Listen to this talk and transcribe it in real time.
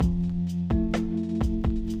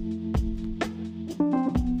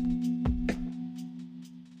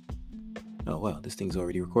this thing's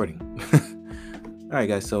already recording. All right,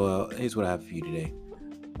 guys. So here's what I have for you today.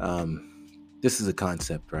 This is a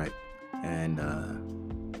concept, right? And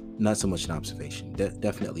not so much an observation.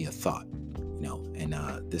 Definitely a thought, And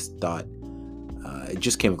this thought, it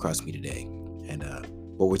just came across me today. And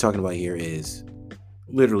what we're talking about here is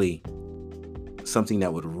literally something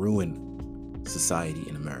that would ruin society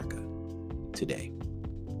in America today,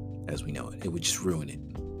 as we know it. It would just ruin it,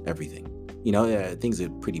 everything. Things are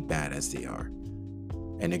pretty bad as they are,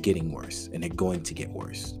 and they're getting worse, and they're going to get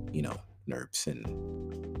worse. NERPs and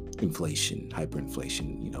inflation,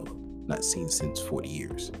 hyperinflation, not seen since 40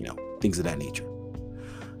 years, things of that nature.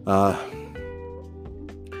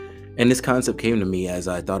 And this concept came to me as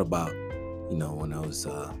I thought about, when I was,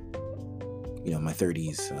 my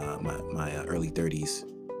 30s, my early 30s.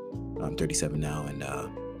 I'm 37 now, and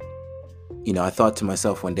I thought to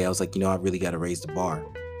myself one day, I was like, I really got to raise the bar.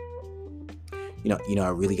 I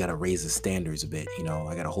really got to raise the standards a bit.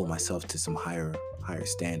 I got to hold myself to some higher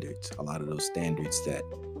standards. A lot of those standards that,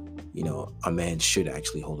 a man should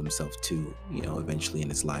actually hold himself to, eventually in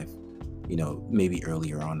his life, maybe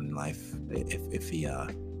earlier on in life, if he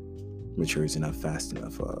matures enough, fast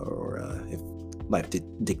enough, or if life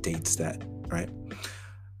dictates that, right?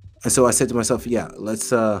 And so I said to myself, let's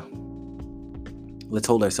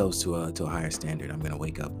hold ourselves to a higher standard. I'm going to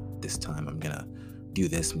wake up this time. I'm going to do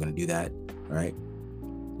this. I'm going to do that. Right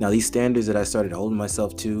now, these standards that I started holding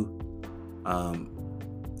myself to,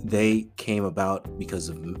 they came about because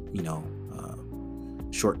of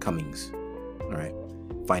shortcomings, all right,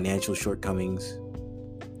 financial shortcomings,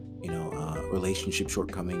 relationship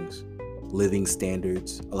shortcomings, living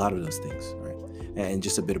standards, a lot of those things, right? And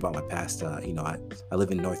just a bit about my past, I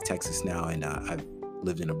live in North Texas now, and I've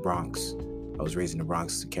lived in the Bronx. I was raised in the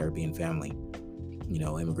Bronx, Caribbean family,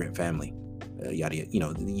 immigrant family.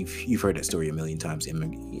 You've heard that story a million times.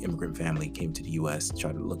 Immigrant family came to the U.S. to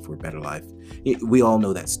try to look for a better life. We all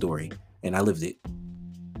know that story, and I lived it.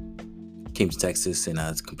 Came to Texas, and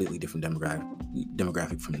it's a completely different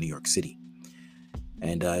demographic from New York City,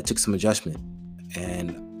 and it took some adjustment,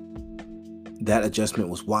 and that adjustment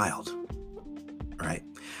was wild. All right,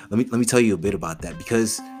 let me tell you a bit about that,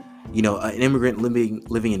 because an immigrant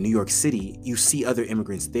living in New York City, you see other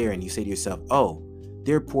immigrants there, and you say to yourself, "Oh,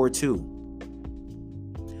 they're poor too.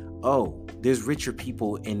 Oh, there's richer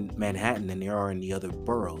people in Manhattan than there are in the other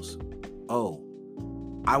boroughs. Oh,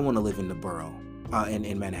 I want to live in the borough,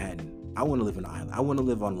 in Manhattan. I want to live in Island. I want to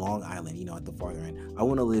live on Long Island, at the farther end. I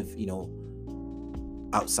want to live,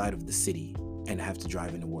 outside of the city and have to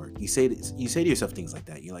drive into work." You say to yourself things like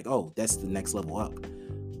that. You're like, "Oh, that's the next level up."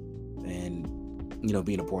 And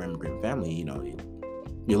being a poor immigrant family,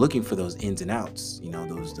 you're looking for those ins and outs,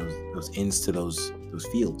 those ins to those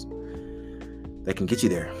fields that can get you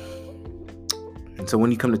there. And so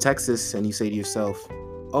when you come to Texas and you say to yourself,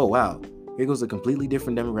 "Oh, wow, here goes a completely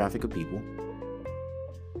different demographic of people.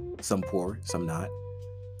 Some poor, some not.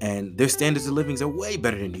 And their standards of living are way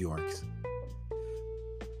better than New York's.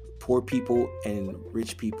 Poor people and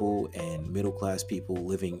rich people and middle-class people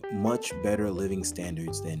living much better living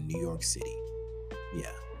standards than New York City.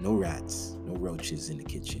 Yeah, no rats, no roaches in the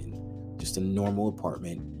kitchen. Just a normal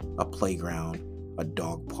apartment, a playground, a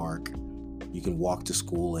dog park. You can walk to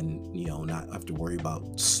school and, not have to worry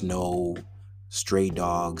about snow, stray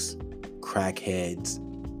dogs, crackheads,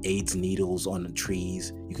 AIDS needles on the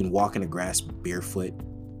trees. You can walk in the grass barefoot.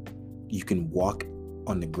 You can walk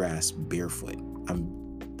on the grass barefoot.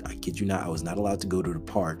 I kid you not, I was not allowed to go to the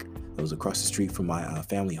park that was across the street from my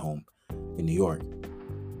family home in New York,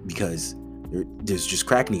 because there's just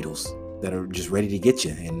crack needles that are just ready to get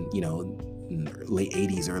you. And, in the late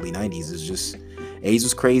 80s, early 90s, it's just, AIDS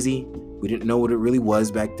was crazy. We didn't know what it really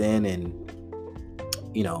was back then. And,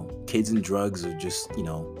 kids and drugs are just,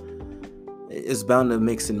 it's bound to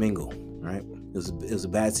mix and mingle, right? It was a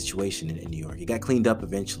bad situation in New York. It got cleaned up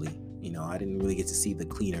eventually. I didn't really get to see the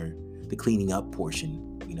cleaning up portion.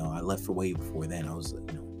 I left for way before then. I was,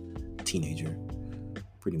 a teenager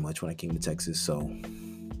pretty much when I came to Texas. So,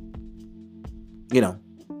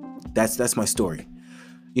 that's my story.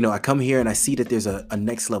 I come here and I see that there's a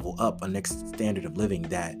next level up, a next standard of living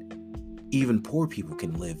that even poor people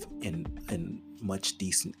can live in much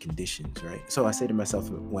decent conditions, right? So I say to myself,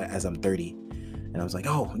 as I'm 30, and I was like,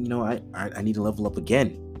 "Oh, I need to level up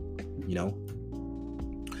again."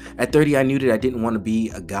 At 30, I knew that I didn't want to be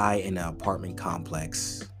a guy in an apartment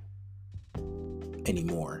complex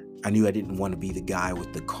anymore. I knew I didn't want to be the guy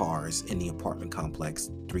with the cars in the apartment complex,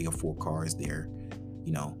 3 or 4 cars there,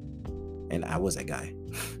 and I was that guy.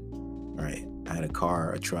 All right. I had a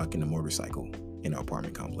car, a truck, and a motorcycle. in our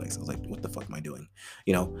apartment complex. I was like, what the fuck am I doing?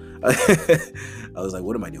 You know, I was like,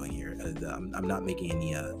 what am I doing here? I'm not making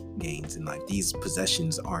any gains in life. These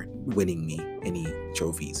possessions aren't winning me any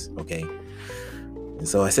trophies. Okay. And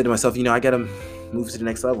so I said to myself, I got to move to the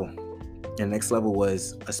next level. And the next level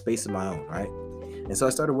was a space of my own, right? And so I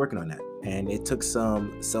started working on that. And it took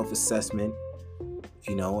some self-assessment,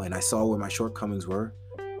 and I saw where my shortcomings were.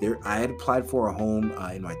 I had applied for a home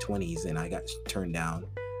in my 20s, and I got turned down,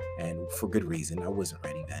 and for good reason. I wasn't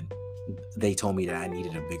ready then. They told me that I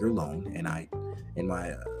needed a bigger loan, and in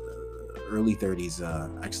my early 30s,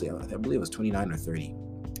 actually, I believe it was 29 or 30,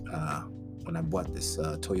 when I bought this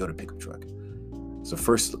Toyota pickup truck. It's the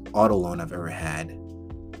first auto loan I've ever had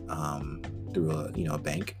through a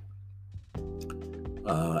bank,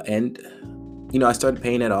 and I started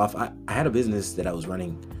paying it off. I had a business that I was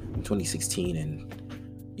running in 2016, and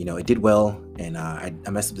it did well, and I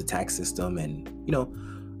messed up the tax system, and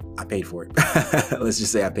I paid for it. Let's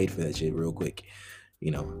just say I paid for that shit real quick,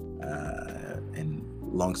 and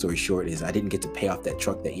long story short is I didn't get to pay off that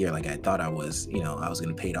truck that year like I thought I was. I was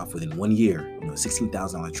going to pay it off within 1 year.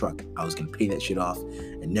 $16,000 truck. I was going to pay that shit off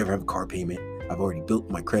and never have a car payment. I've already built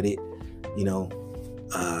my credit.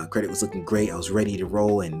 Credit was looking great. I was ready to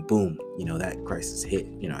roll, and boom, that crisis hit.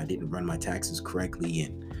 I didn't run my taxes correctly,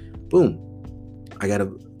 and boom, I got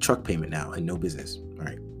a truck payment now and no business. All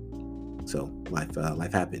right. So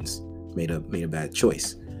life happens. Made a bad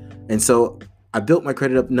choice. And so I built my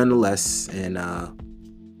credit up nonetheless, and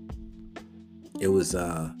it was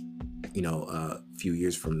a few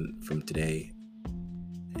years from today,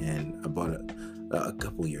 and I bought a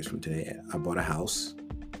couple years from today, I bought a house,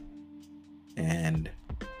 and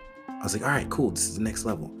I was like, all right, cool, this is the next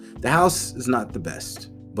level. The house is not the best,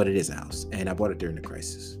 but it is a house, and I bought it during the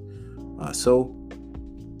crisis. So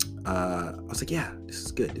I was like, yeah, this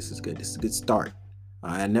is good. This is a good start.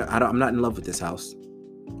 I'm not in love with this house.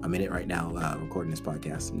 I'm in it right now, recording this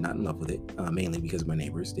podcast. I'm not in love with it, mainly because of my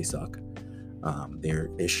neighbors. They suck. They're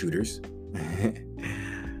shooters.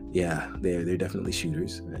 Yeah, they're definitely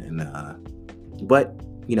shooters. And but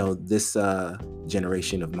this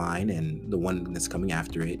generation of mine, and the one that's coming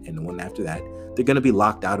after it, and the one after that, they're going to be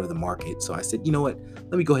locked out of the market. So I said, you know what?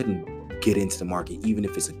 Let me go ahead and get into the market, even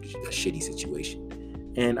if it's a shitty situation.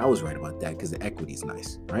 And I was right about that because the equity is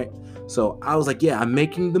nice, right? So I was like, yeah, I'm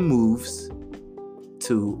making the moves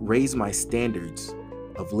to raise my standards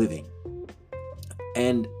of living.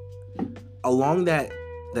 And along that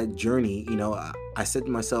journey, I said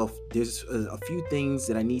to myself, there's a few things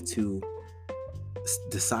that I need to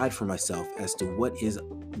decide for myself as to what is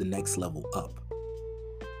the next level up,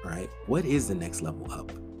 right? What is the next level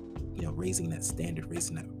up? Raising that standard,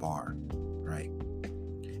 raising that bar, right?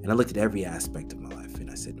 And I looked at every aspect of my life,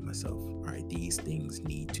 and I said to myself, all right, these things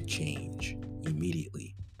need to change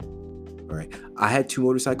immediately. All right. I had 2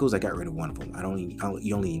 motorcycles. I got rid of one of them.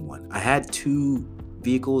 You only need one. I had 2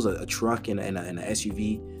 vehicles, a truck and an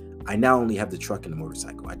SUV. I now only have the truck and the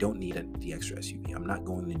motorcycle. I don't need the extra SUV. I'm not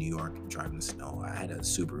going to New York and driving the snow. I had a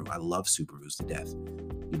Subaru. I love Subarus to death.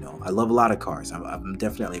 I love a lot of cars. I'm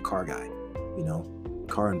definitely a car guy,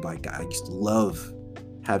 car and bike guy. I used to love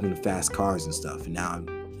having fast cars and stuff. And now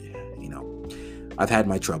I've had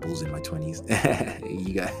my troubles in my 20s.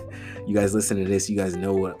 You guys listen to this, you guys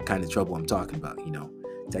know what kind of trouble I'm talking about.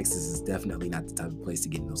 Texas is definitely not the type of place to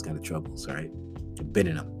get in those kind of troubles, all right? I've been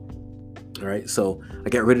in them. All right. So I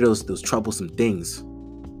got rid of those troublesome things,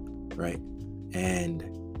 right? And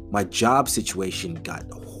my job situation got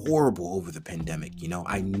horrible over the pandemic.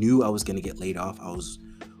 I knew I was going to get laid off. I was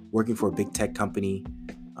working for a big tech company,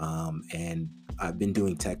 and I've been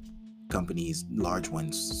doing tech companies, large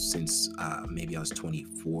ones, since maybe I was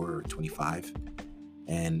 24 or 25.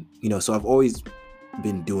 And, so I've always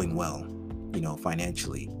been doing well,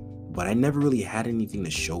 financially, but I never really had anything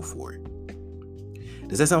to show for it.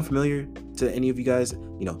 Does that sound familiar to any of you guys?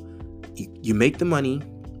 You make the money,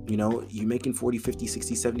 you're making 40, 50,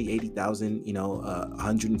 60, 70, 80,000,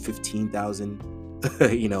 115,000,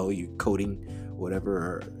 you're coding,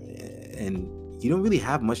 whatever, and you don't really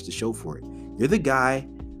have much to show for it. You're the guy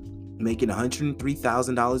making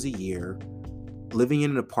 $103,000 a year, living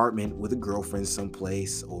in an apartment with a girlfriend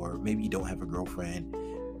someplace, or maybe you don't have a girlfriend.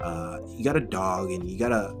 You got a dog, and you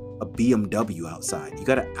got a BMW outside. You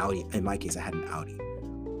got an Audi. In my case, I had an Audi.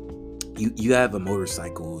 You have a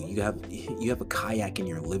motorcycle. You have a kayak in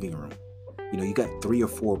your living room. You got 3 or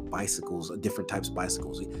 4 bicycles, different types of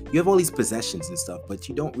bicycles. You have all these possessions and stuff, but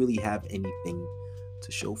you don't really have anything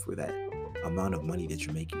to show for that amount of money that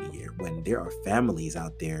you're making a year, when there are families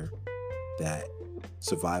out there that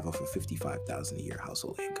survive off of $55,000 a year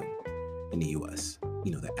household income in the U.S.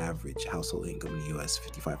 The average household income in the U.S.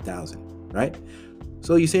 $55,000. right?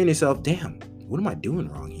 So you're saying to yourself, damn, what am I doing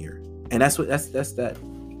wrong here? And that's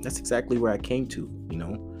exactly where I came to,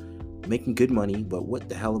 making good money, but what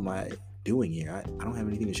the hell am I doing here? I don't have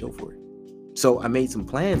anything to show for it. So I made some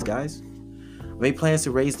plans, guys. I made plans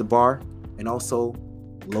to raise the bar and also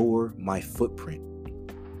lower my footprint,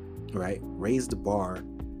 right? Raise the bar,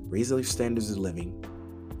 raise the standards of living,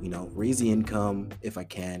 raise the income if I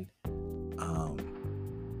can,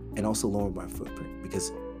 and also lower my footprint,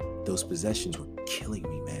 because those possessions were killing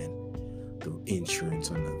me, man. The insurance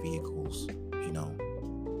on the vehicles,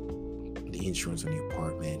 the insurance on the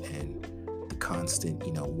apartment, and the constant,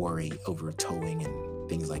 worry over towing and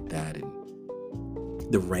things like that, and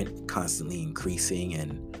the rent constantly increasing,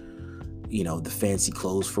 and the fancy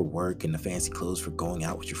clothes for work and the fancy clothes for going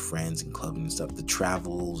out with your friends and clubbing and stuff, the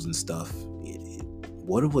travels and stuff.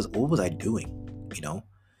 What was I doing,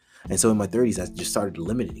 And so in my 30s, I just started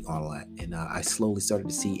limiting all that, and I slowly started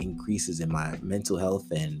to see increases in my mental health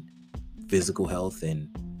and physical health and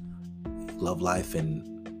love life, and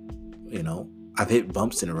I've hit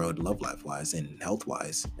bumps in the road, love life wise and health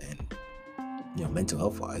wise, and mental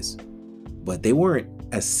health wise, but they weren't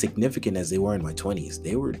as significant as they were in my 20s.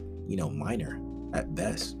 They were minor at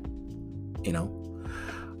best, and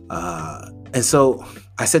so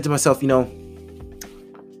I said to myself, for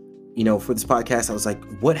this podcast, I was like,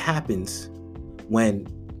 what happens when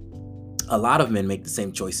a lot of men make the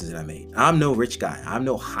same choices that I made? I'm no rich guy. I'm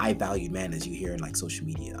no high valued man as you hear in like social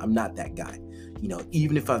media. I'm not that guy.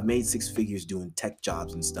 Even if I've made 6 figures doing tech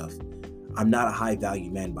jobs and stuff, I'm not a high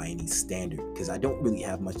valued man by any standard, because I don't really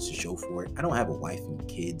have much to show for it. I don't have a wife and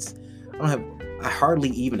kids. I hardly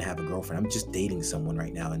even have a girlfriend. I'm just dating someone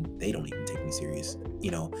right now, and they don't even take me serious.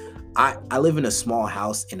 I live in a small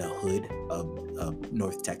house in a hood of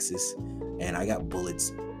North Texas, and I got bullet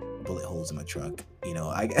holes in my truck.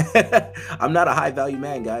 I'm not a high value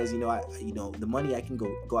man, guys. The money, I can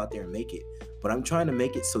go out there and make it, but I'm trying to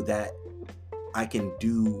make it so that I can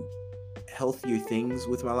do healthier things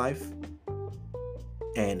with my life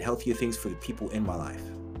and healthier things for the people in my life.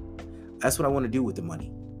 That's what I want to do with the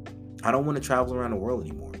money. I don't want to travel around the world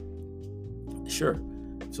anymore. Sure,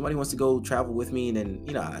 if somebody wants to go travel with me, then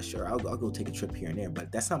sure, I'll go take a trip here and there, but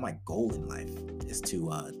that's not my goal in life, is to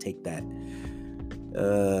take that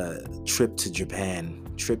trip to Japan,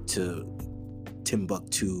 trip to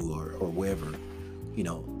Timbuktu, or wherever.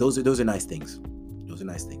 Those are nice things. Those are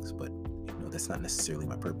nice things, but that's not necessarily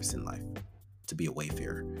my purpose in life, to be a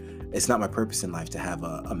wayfarer. It's not my purpose in life to have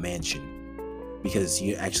a mansion, because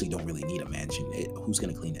you actually don't really need a mansion. Who's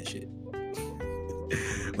gonna clean that shit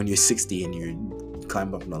when you're 60 and you're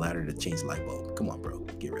climbing up on the ladder to change the light bulb? Come on, bro,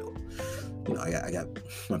 get real. I got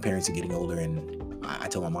my parents are getting older, and I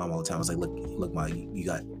tell my mom all the time, I was like, look, Ma, you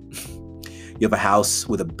have a house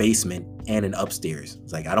with a basement and an upstairs.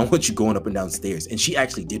 It's like, I don't want you going up and down stairs. And she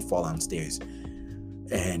actually did fall downstairs,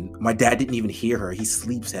 and my dad didn't even hear her. He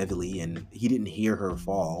sleeps heavily, and he didn't hear her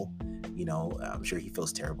fall. I'm sure he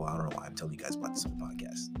feels terrible. I don't know why I'm telling you guys about this on the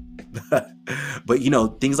podcast. But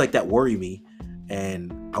things like that worry me,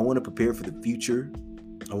 and I want to prepare for the future.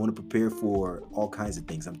 I want to prepare for all kinds of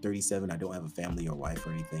things. I'm 37. I don't have a family or wife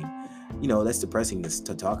or anything. That's depressing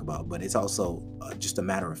to talk about, but it's also just a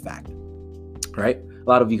matter of fact, right? A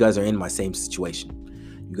lot of you guys are in my same situation.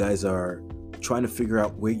 You guys are trying to figure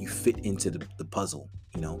out where you fit into the puzzle,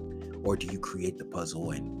 or do you create the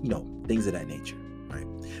puzzle, and things of that nature, right?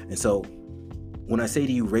 And so when I say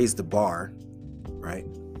to you, raise the bar, right,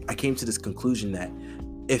 I came to this conclusion that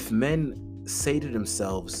if men say to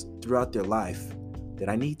themselves throughout their life that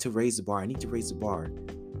I need to raise the bar, you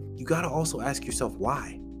got to also ask yourself,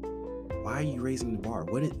 why are you raising the bar?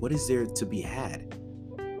 What is there to be had?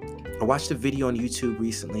 I watched a video on YouTube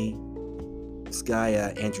recently. This guy,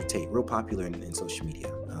 Andrew Tate, real popular in social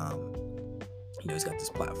media. He's got this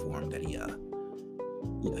platform that he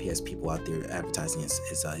has people out there advertising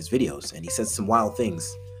his videos, and he says some wild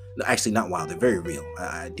things. No, actually not wild, they're very real.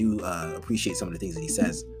 I do appreciate some of the things that he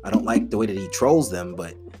says. I don't like the way that he trolls them,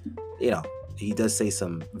 but he does say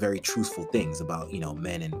some very truthful things about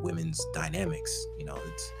men and women's dynamics.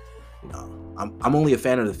 I'm only a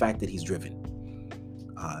fan of the fact that he's driven.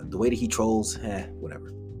 The way that he trolls,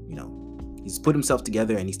 whatever. He's put himself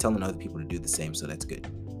together, and he's telling other people to do the same, so that's good.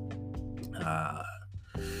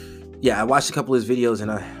 I watched a couple of his videos, and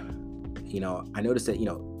I noticed that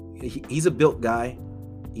he's a built guy.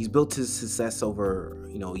 He's built his success over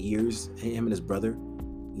years. Him and his brother,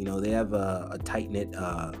 they have a tight-knit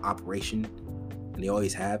operation, and they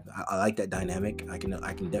always have. I like that dynamic. I can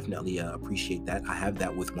definitely appreciate that. I have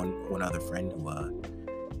that with one other friend who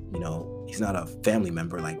he's not a family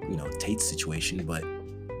member like Tate's situation, but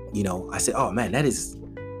I said, oh man, that is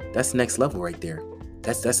That's the next level right there.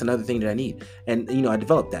 That's another thing that I need. And I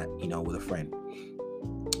developed that, with a friend.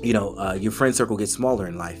 Your friend circle gets smaller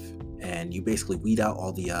in life, and you basically weed out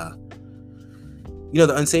all the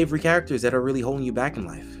unsavory characters that are really holding you back in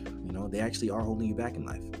life. They actually are holding you back in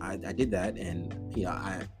life. I did that, and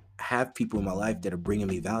I have people in my life that are bringing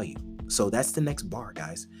me value. So that's the next bar,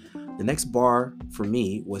 guys. The next bar for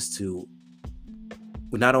me was to,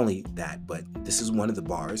 well, not only that, but this is one of the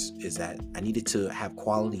bars, is that I needed to have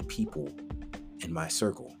quality people in my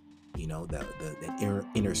circle. That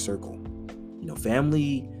inner circle.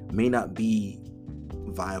 Family may not be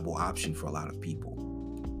a viable option for a lot of people,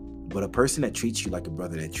 but a person that treats you like a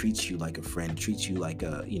brother, that treats you like a friend, treats you like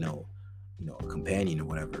a a companion or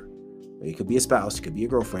whatever. It could be a spouse, it could be a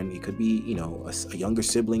girlfriend, it could be a younger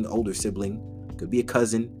sibling, older sibling, it could be a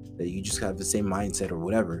cousin that you just have the same mindset or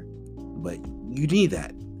whatever. But you need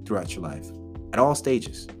that throughout your life at all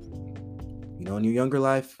stages. In your younger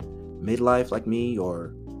life, midlife like me,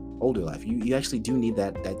 or older life, you actually do need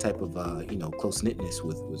that type of close knitness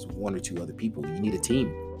with one or two other people. You need a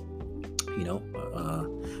team,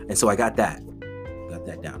 and so I got that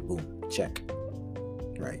down. Boom, check.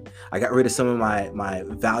 Right. I got rid of some of my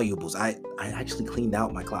valuables. I actually cleaned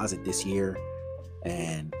out my closet this year,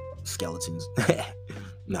 and skeletons.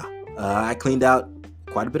 Nah, I cleaned out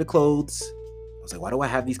quite a bit of clothes. I was like, why do I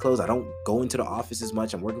have these clothes? I don't go into the office as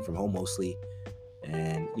much. I'm working from home mostly.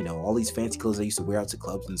 And, all these fancy clothes I used to wear out to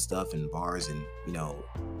clubs and stuff and bars and,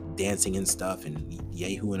 dancing and stuff and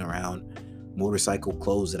yahooing around, motorcycle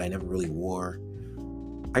clothes that I never really wore.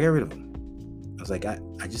 I got rid of them. I was like, I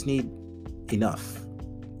just need enough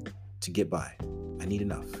to get by. I need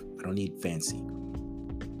enough. I don't need fancy.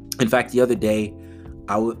 In fact, the other day,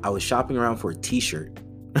 I was shopping around for a t-shirt.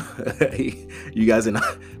 You guys, and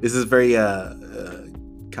this is very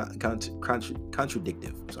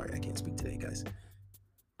contradictive. Sorry, I can't speak today, guys.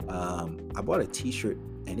 I bought a t-shirt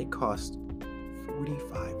and it cost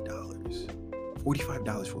 $45.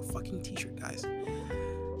 $45 for a fucking t-shirt, guys.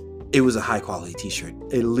 It was a high quality t-shirt.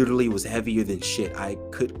 It literally was heavier than shit. I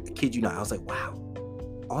kid you not. I was like, wow,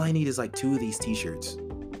 all I need is like 2 of these t-shirts.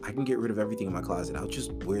 I can get rid of everything in my closet. I'll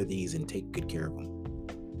just wear these and take good care of them.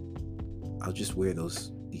 I'll just wear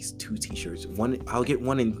these 2 t-shirts. I'll get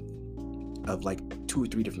one of like 2 or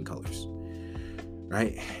 3 different colors,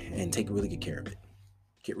 right? And take really good care of it.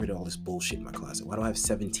 Get rid of all this bullshit in my closet. Why do I have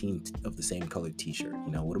 17 of the same colored t-shirt?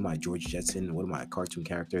 What am I, George Jetson? What am I, a cartoon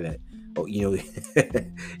character that, you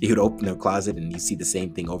would open a closet and you see the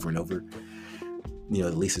same thing over and over?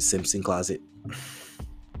 The Lisa Simpson closet.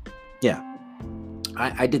 Yeah,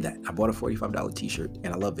 I did that. I bought a $45 t-shirt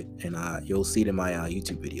and I love it. And you'll see it in my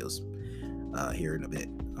YouTube videos here in a bit.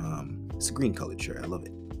 It's a green colored shirt. I love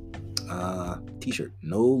it. T-shirt,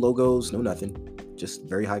 no logos, no nothing. Just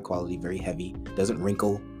very high quality, very heavy, doesn't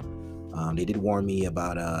wrinkle. They did warn me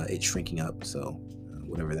about it shrinking up, so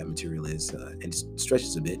whatever that material is, and it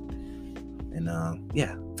stretches a bit. And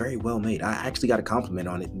yeah, very well made. I actually got a compliment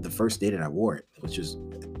on it the first day that I wore it, which was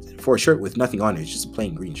for a shirt with nothing on it. It's just a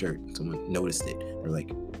plain green shirt. Someone noticed it. They're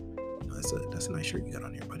like, that's a nice shirt you got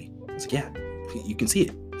on here, buddy. I was like, yeah, you can see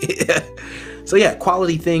it. So yeah,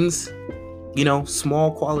 quality things,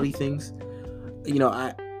 small quality things.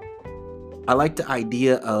 I like the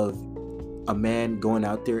idea of a man going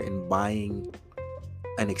out there and buying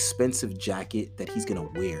an expensive jacket that he's going to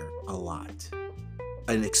wear a lot.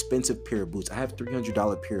 An expensive pair of boots. I have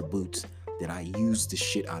 $300 pair of boots that I use the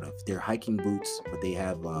shit out of. They're hiking boots, but they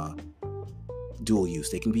have dual use.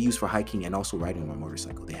 They can be used for hiking and also riding on my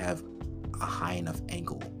motorcycle. They have a high enough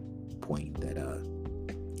ankle point that,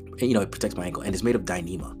 it protects my ankle. And it's made of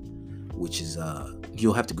Dyneema, which is,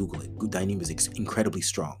 you'll have to Google it. Dyneema is incredibly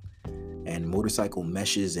strong. And motorcycle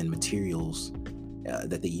meshes and materials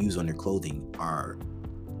that they use on their clothing are,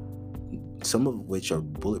 some of which are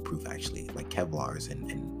bulletproof, actually, like Kevlars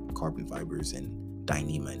and carbon fibers and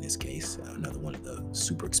Dyneema in this case, another one of the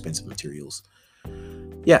super expensive materials.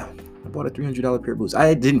 Yeah, I bought a $300 pair of boots.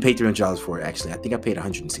 I didn't pay $300 for it, actually. I think I paid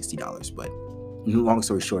 $160, but long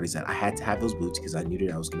story short is that I had to have those boots because I knew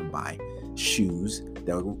that I was going to buy shoes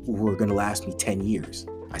that were going to last me 10 years.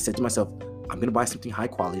 I said to myself, I'm going to buy something high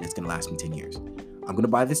quality that's going to last me 10 years. I'm going to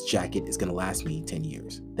buy this jacket. It's going to last me 10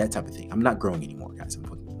 years. That type of thing. I'm not growing anymore, guys. I'm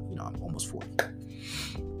almost 40.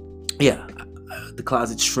 Yeah. The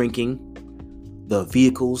closet's shrinking. The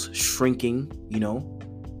vehicle's shrinking,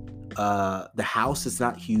 the house is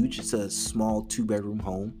not huge. It's a small 2-bedroom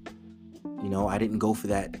home. I didn't go for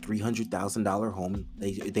that $300,000 home.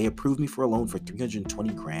 They approved me for a loan for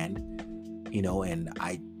 $320,000, and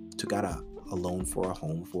I took out a a loan for a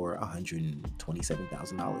home for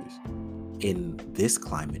 $127,000 in this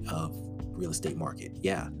climate of real estate market.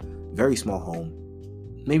 Yeah, very small home,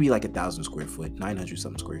 maybe like 1,000 square foot, 900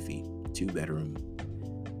 something square feet, 2-bedroom.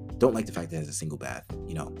 Don't like the fact that it has a single bath.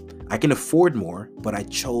 I can afford more, but I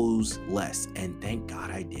chose less, and thank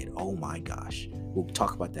God I did. Oh my gosh, we'll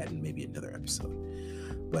talk about that in maybe another episode.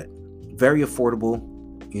 But very affordable,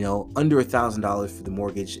 under $1,000 for the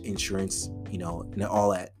mortgage, insurance, and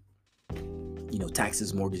all that,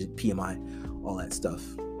 taxes, mortgage, PMI, all that stuff.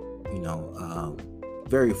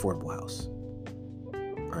 Very affordable house.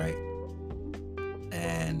 All right.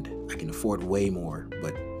 And I can afford way more,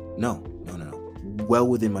 but no. Well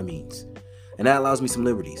within my means. And that allows me some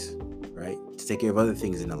liberties, right? To take care of other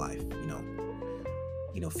things in the life,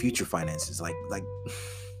 future finances, like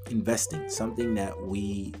investing, something that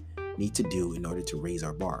we need to do in order to raise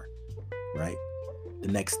our bar, right? The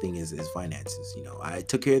next thing is finances. I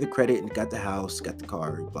took care of the credit and got the house, got the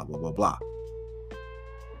car, blah, blah, blah, blah.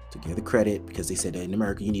 Took care of the credit because they said in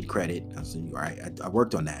America you need credit. I was like, all right, I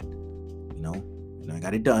worked on that, and I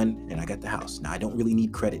got it done and I got the house. Now I don't really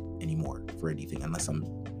need credit anymore for anything unless I'm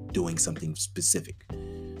doing something specific.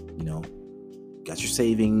 Got your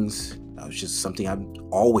savings. That was just something I'm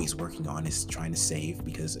always working on, is trying to save,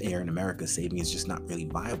 because here in America, saving is just not really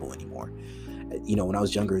viable anymore. When I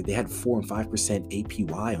was younger, they had 4 and 5%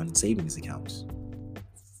 APY on savings accounts.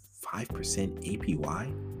 5%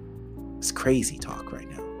 APY? It's crazy talk right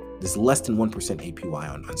now. There's less than 1% APY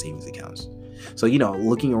on savings accounts. So,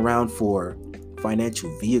 looking around for financial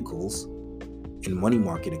vehicles in money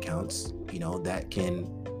market accounts, that can,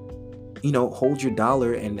 hold your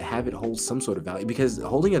dollar and have it hold some sort of value, because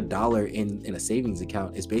holding a dollar in a savings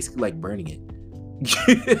account is basically like burning it.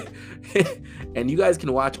 And you guys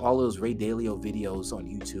can watch all those Ray Dalio videos on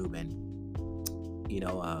YouTube, and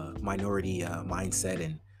Minority Mindset,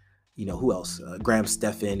 and who else, Graham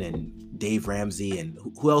Stephan and Dave Ramsey, and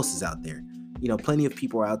who else is out there. Plenty of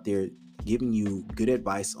people are out there giving you good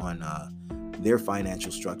advice on their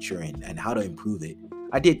financial structure and how to improve it.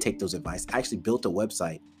 I did take those advice. I actually built a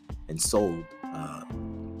website and sold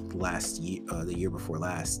last year, the year before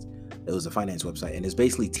last. It was a finance website, and it's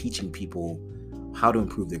basically teaching people how to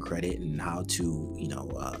improve their credit and how to,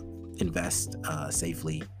 invest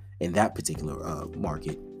safely in that particular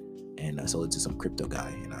market. And I sold it to some crypto guy,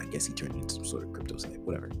 and I guess he turned it into some sort of crypto site,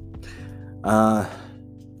 whatever.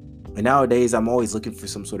 And nowadays, I'm always looking for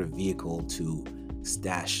some sort of vehicle to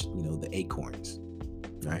stash, the acorns,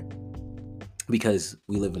 right? Because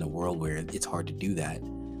we live in a world where it's hard to do that.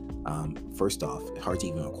 First off, it's hard to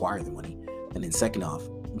even acquire the money. And then second off,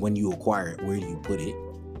 when you acquire it, where do you put it?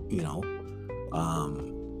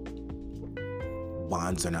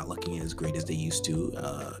 Bonds are not looking as great as they used to.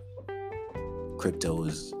 Crypto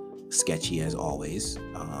is sketchy as always.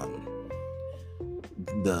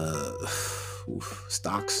 The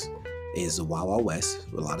stocks is a wild, wild west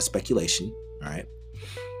with a lot of speculation. All right.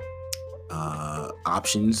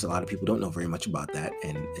 Options, a lot of people don't know very much about that,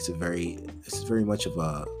 and it's very much of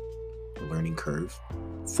a learning curve.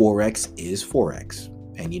 Forex is Forex,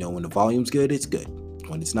 and when the volume's good, it's good.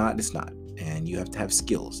 When it's not, it's not. And you have to have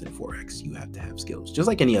skills in Forex. You have to have skills, just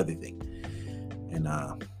like any other thing. And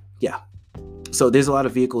yeah. So there's a lot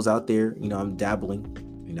of vehicles out there. I'm dabbling,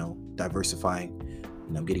 diversifying.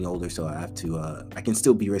 I'm getting older, so I have to. I can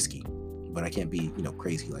still be risky, but I can't be,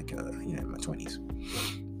 crazy like in my 20s.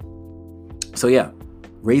 So yeah,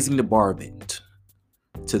 raising the bar a bit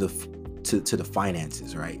to the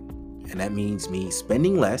finances, right? And that means me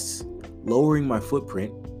spending less, lowering my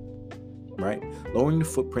footprint, right? Lowering the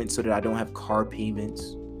footprint so that I don't have car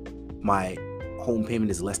payments. My home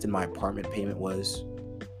payment is less than my apartment payment was,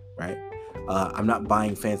 right? I'm not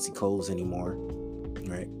buying fancy clothes anymore,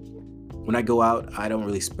 right? When I go out, I don't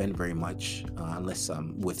really spend very much unless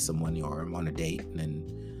I'm with someone or I'm on a date. And then,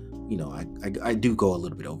 I do go a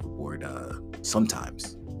little bit overboard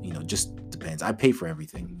sometimes. Just depends. I pay for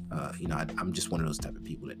everything. I'm just one of those type of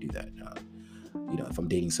people that do that. If I'm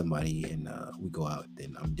dating somebody and we go out,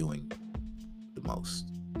 then I'm doing the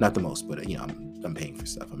most. Not the most, but I'm paying for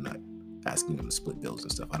stuff. I'm not asking them to split bills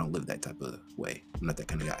and stuff. I don't live that type of way. I'm not that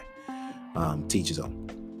kind of guy. To each his own.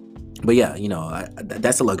 But yeah,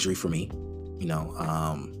 that's a luxury for me.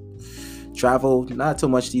 Travel, not so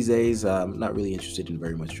much these days. I'm not really interested in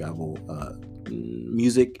very much travel.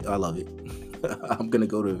 Music, I love it. I'm gonna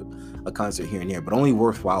go to a concert here and there, but only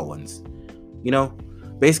worthwhile ones.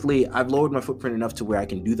 Basically, I've lowered my footprint enough to where I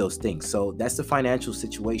can do those things. So that's the financial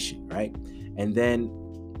situation, right? And then,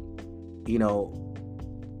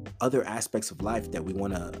 other aspects of life that we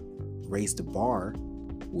want to raise the bar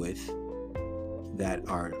with that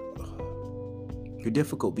are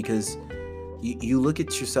difficult, because You look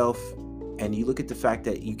at yourself and you look at the fact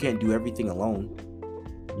that you can't do everything alone.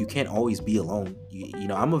 You can't always be alone. You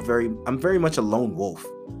know, I'm very much a lone wolf.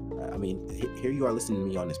 I mean, here you are listening to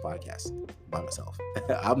me on this podcast by myself.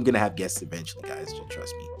 I'm gonna have guests eventually, guys. Just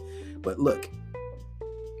trust me. But look,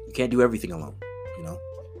 you can't do everything alone. You know,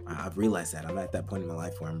 I've realized that. I'm at that point in my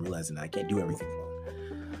life where I'm realizing that I can't do everything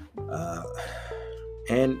alone,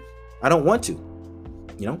 and I don't want to.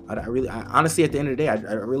 You know, I honestly, at the end of the day, I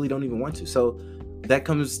really don't even want to. So that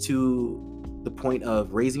comes to the point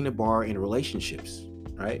of raising the bar in relationships,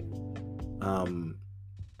 right?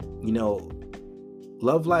 You know,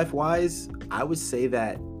 love life wise, I would say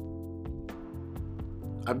that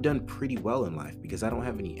I've done pretty well in life because I don't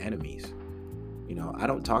have any enemies. You know, I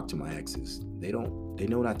don't talk to my exes. They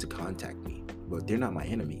know not to contact me, but they're not my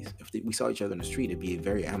enemies. If we saw each other in the street, it'd be a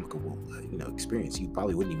very amicable, experience. You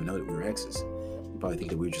probably wouldn't even know that we were exes. You probably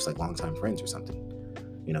think that we were just like longtime friends or something.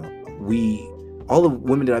 You know, all the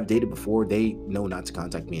women that I've dated before, they know not to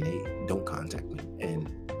contact me and they don't contact me. And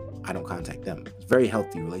I don't contact them. It's very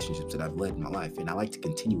healthy relationships that I've led in my life. And I like to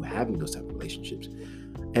continue having those type of relationships.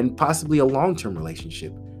 And possibly a long-term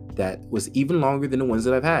relationship that was even longer than the ones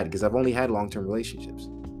that I've had, because I've only had long-term relationships.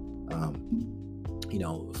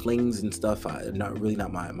 Flings and stuff, not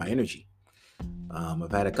my energy.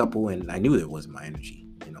 I've had a couple and I knew it wasn't my energy,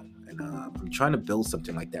 and I'm trying to build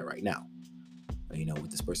something like that right now, with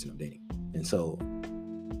this person I'm dating. And so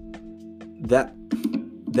that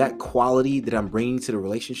quality that I'm bringing to the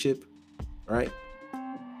relationship, right?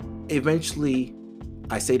 Eventually,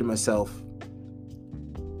 I say to myself,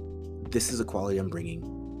 this is a quality I'm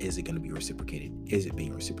bringing. Is it going to be reciprocated? Is it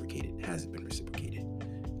being reciprocated? Has it been reciprocated?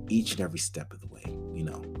 Each and every step of the way,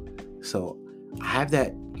 So I have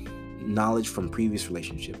that knowledge from previous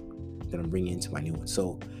relationship that I'm bringing into my new one.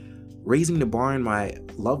 So raising the bar in my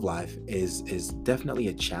love life is definitely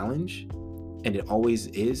a challenge, and it always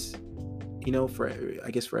is, for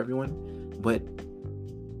everyone. But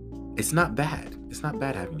it's not bad. It's not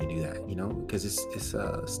bad having to do that, because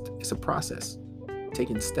it's a process,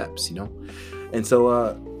 taking steps, And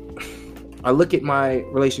so I look at my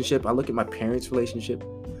relationship, I look at my parents' relationship,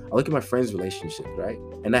 I look at my friends' relationship, right?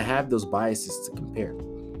 And I have those biases to compare.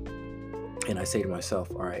 And I say to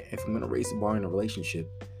myself, all right, if I'm going to raise the bar in a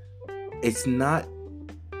relationship, it's not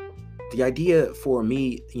the idea for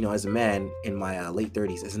me, as a man in my late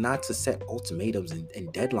 30s, is not to set ultimatums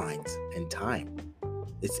and deadlines and time.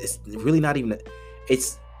 It's really not even,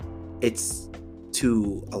 it's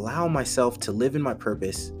to allow myself to live in my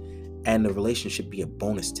purpose and the relationship be a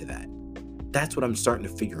bonus to that. That's what I'm starting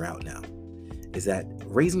to figure out now, is that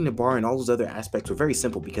raising the bar and all those other aspects were very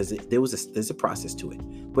simple because there's a process to it.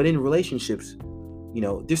 But in relationships,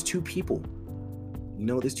 there's two people,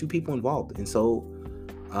 there's two people involved. And so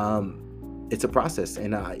it's a process.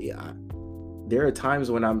 And there are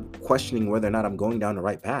times when I'm questioning whether or not I'm going down the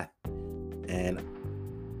right path. And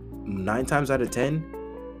 9 times out of 10,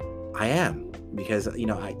 I am, because,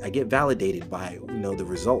 I get validated by, the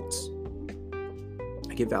results.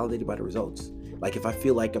 I get validated by the results. Like if I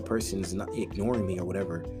feel like a person's not ignoring me or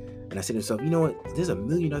whatever, and I say to myself, you know what, there's a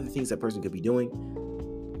million other things that person could be doing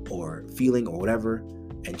or feeling or whatever.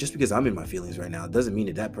 And just because I'm in my feelings right now doesn't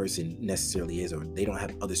mean that person necessarily is, or they don't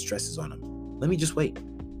have other stresses on them. Let me just wait.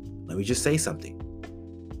 Let me just say something.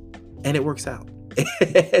 And it works out.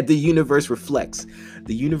 The universe reflects.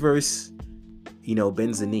 The universe,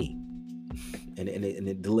 bends the knee and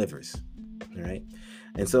it delivers. All right.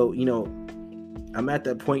 And so, I'm at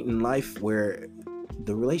that point in life where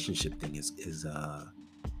the relationship thing is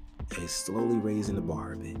slowly raising the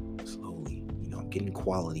bar a bit. Slowly, I'm getting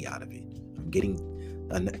quality out of it. I'm getting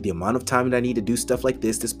the amount of time that I need to do stuff like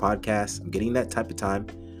this podcast. I'm getting that type of time.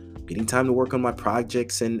 I'm getting time to work on my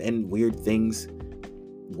projects and weird things.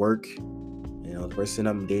 Work. The person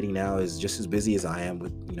I'm dating now is just as busy as I am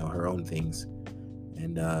with, her own things.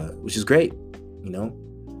 And which is great,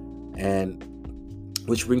 and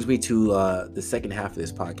which brings me to the second half of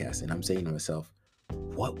this podcast. And I'm saying to myself,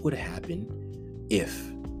 what would happen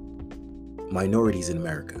if minorities in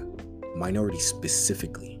America, minorities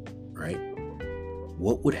specifically, right?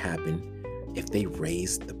 What would happen if they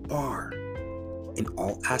raised the bar in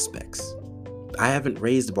all aspects? I haven't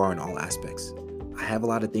raised the bar in all aspects. I have a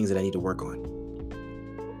lot of things that I need to work on.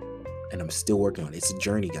 And I'm still working on it. It's a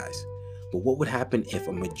journey, guys. But what would happen if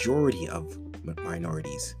a majority of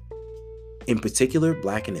minorities, in particular,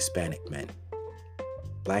 Black and Hispanic men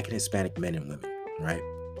and women, right?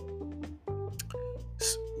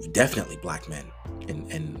 Definitely Black men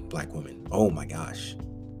and Black women. Oh my gosh.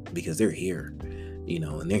 Because they're here,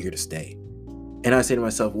 and they're here to stay. And I say to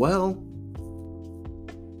myself, well,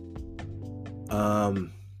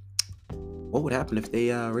 what would happen if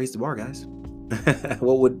they raised the bar, guys?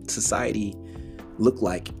 What would society look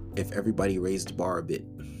like if everybody raised the bar a bit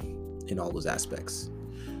in all those aspects?